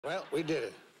Well, we did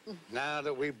it. Now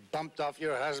that we bumped off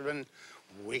your husband,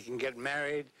 we can get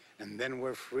married, and then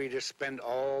we're free to spend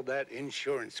all that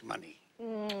insurance money.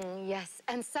 Yes,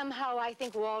 and somehow I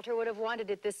think Walter would have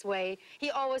wanted it this way.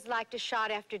 He always liked a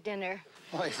shot after dinner.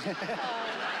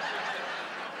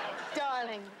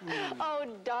 Darling. Oh,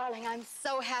 darling, I'm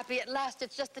so happy. At last,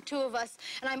 it's just the two of us,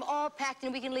 and I'm all packed,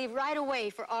 and we can leave right away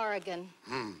for Oregon.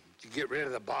 Did you get rid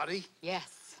of the Bawdy?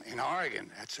 Yes. In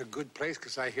Oregon. That's a good place,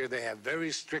 because I hear they have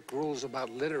very strict rules about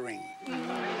littering.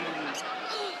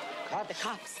 Cops. The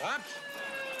cops. Cops?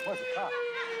 What's a cop?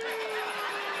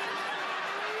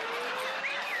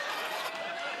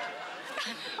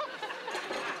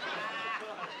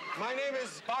 My name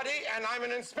is Bawdy, and I'm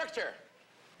an inspector.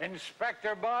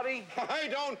 Inspector Bawdy? I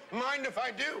don't mind if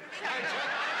I do.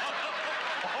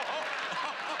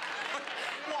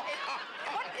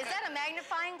 Is that a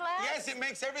magnifying glass? Yes, it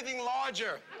makes everything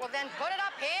larger. Well, then put it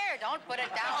up here. Don't put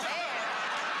it down there.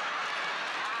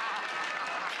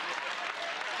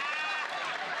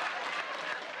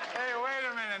 Hey, wait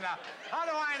a minute now. How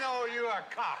do I know you're a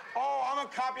cop? Oh, I'm a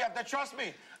cop. You have to trust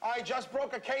me. I just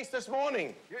broke a case this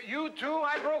morning. You too?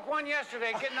 I broke one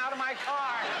yesterday getting out of my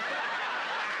car.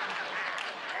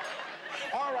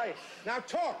 All right, now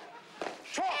talk.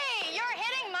 Talk. Hey, you're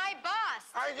hitting my boss.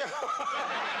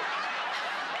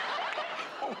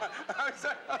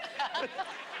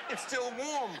 It's still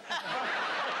warm.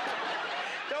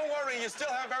 Don't worry, you still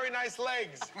have very nice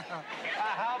legs.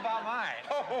 How about mine?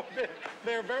 Oh,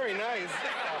 they're very nice.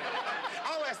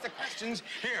 I'll ask the questions.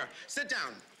 Here, sit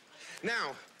down.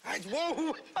 Now,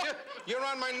 whoa, you're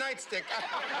on my nightstick.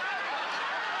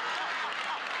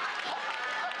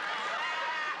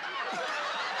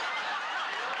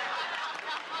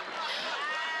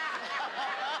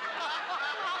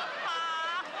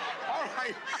 All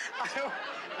right.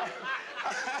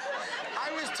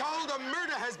 I was told a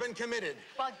murder has been committed.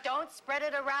 Well, don't spread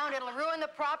it around. It'll ruin the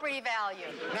property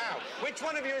value. Now, which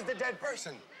one of you is the dead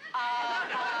person?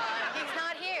 He's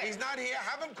not here. He's not here.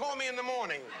 Have him call me in the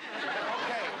morning.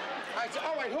 Okay.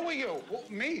 All right, who are you? Oh,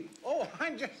 me? Oh,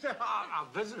 I'm just a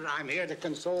visitor. I'm here to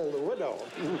console the widow.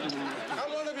 How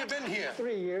long have you been here?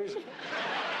 3 years.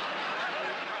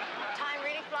 Time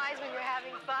really flies when you're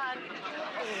having fun.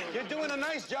 You're doing a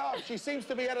nice job. She seems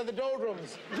to be out of the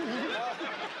doldrums.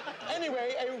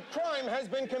 Anyway, a crime has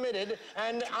been committed,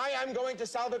 and I am going to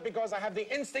solve it because I have the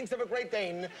instincts of a Great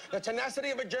Dane, the tenacity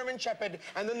of a German Shepherd,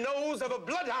 and the nose of a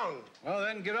bloodhound. Well,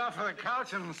 then get off of the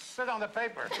couch and sit on the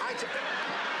paper.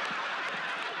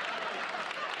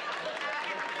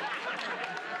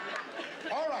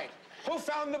 All right. Who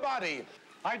found the body?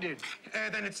 I did.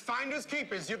 Then it's finders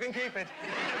keepers. You can keep it.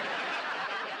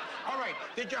 All right.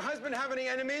 Did your husband have any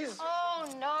enemies? Oh,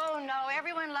 no.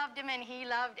 Everyone loved him, and he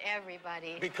loved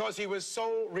everybody. Because he was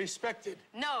so respected.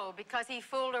 No, because he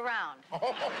fooled around.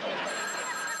 No,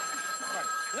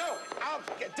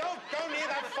 don't go near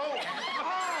that phone.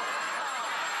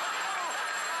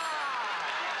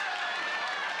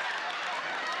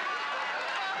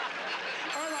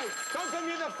 All right, don't go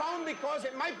near the phone because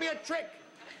it might be a trick.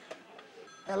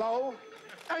 Hello?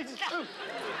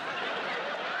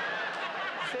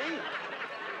 See?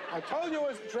 I told you it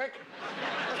was a trick.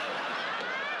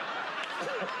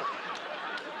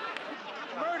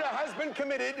 Murder has been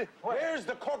committed. Where's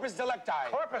the Corpus Delicti?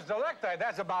 Corpus Delicti?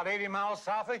 That's about 80 miles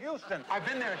south of Houston. I've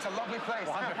been there. It's a lovely place.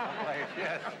 Wonderful place,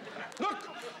 yes. Look!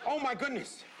 Oh, my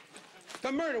goodness.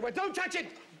 The murder. Well, don't touch it!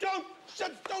 Don't touch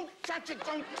it!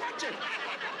 Don't touch it!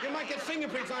 You might get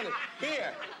fingerprints on it.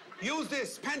 Here, use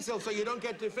this pencil so you don't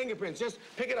get the fingerprints. Just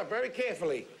pick it up very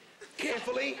carefully.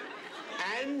 Carefully.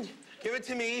 And give it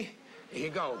to me. Here you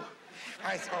go.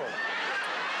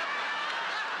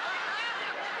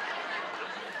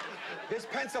 This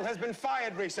pencil has been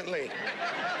fired recently.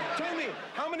 Tell me,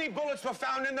 how many bullets were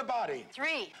found in the body?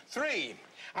 3. 3.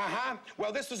 Uh-huh.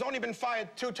 Well, this has only been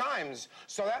fired 2 times,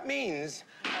 so that means...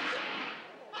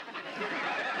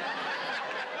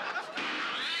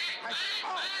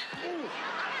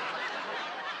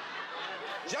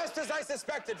 Just as I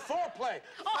suspected, foreplay,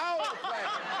 foul play.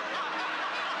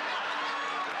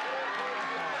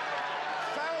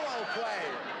 Foul play.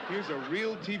 Here's a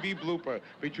real TV blooper.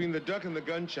 Between the duck and the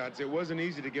gunshots, it wasn't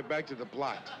easy to get back to the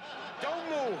plot. Don't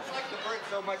move. I like the bird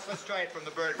so much, let's try it from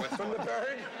the bird once. From the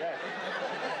bird? Yeah.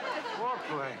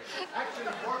 Foreplay. Actually,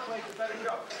 the foreplay's a better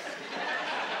joke.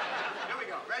 Here we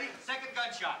go. Ready? Second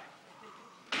gunshot.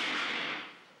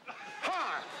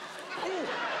 Ha! Ooh.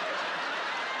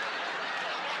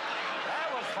 That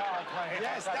was foul play.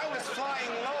 Yes, that was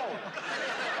flying low.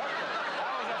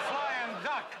 That was a flying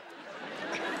duck.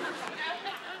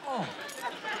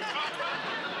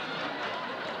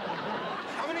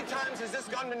 How many times has this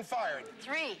gun been fired?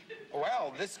 3.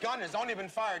 Well, this gun has only been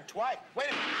fired twice. Wait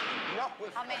a minute. No.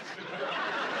 How many?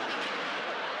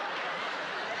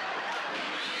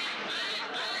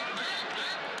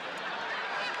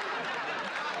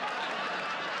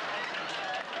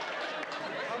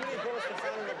 How many bullets were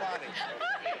found in the body?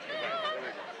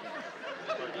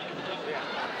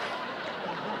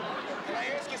 Can I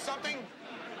ask you something?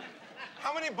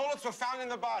 How many bullets were found in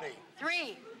the body?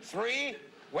 3. 3?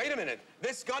 Wait a minute.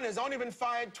 This gun has only been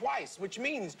fired twice, which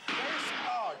means...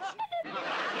 Oh,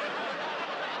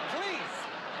 please.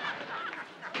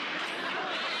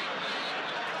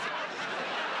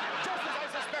 Just as I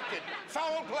suspected.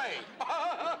 Foul play.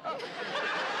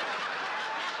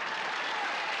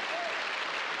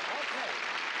 Okay.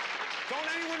 Don't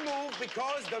anyone move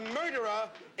because the murderer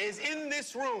is in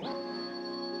this room.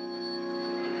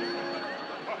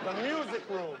 The music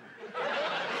room.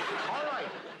 All right.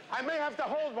 I may have to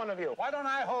hold one of you. Why don't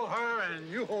I hold her and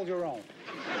you hold your own? All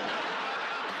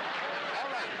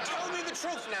right. Tell me the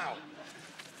truth now.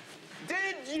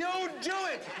 Did you do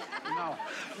it? No.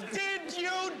 Did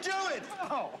you do it?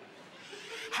 No.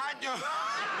 Had you...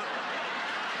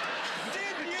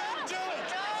 Did you do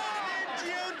it? Did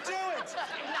you do it?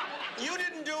 No. You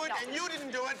didn't do it, and you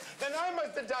didn't do it. Then I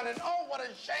must have done it. Oh, what a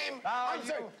shame. Now I'm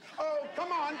sorry. Oh,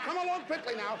 come on. Come along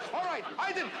quickly now. All right.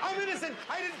 I'm innocent.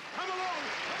 I didn't. Come along.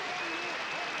 Come along.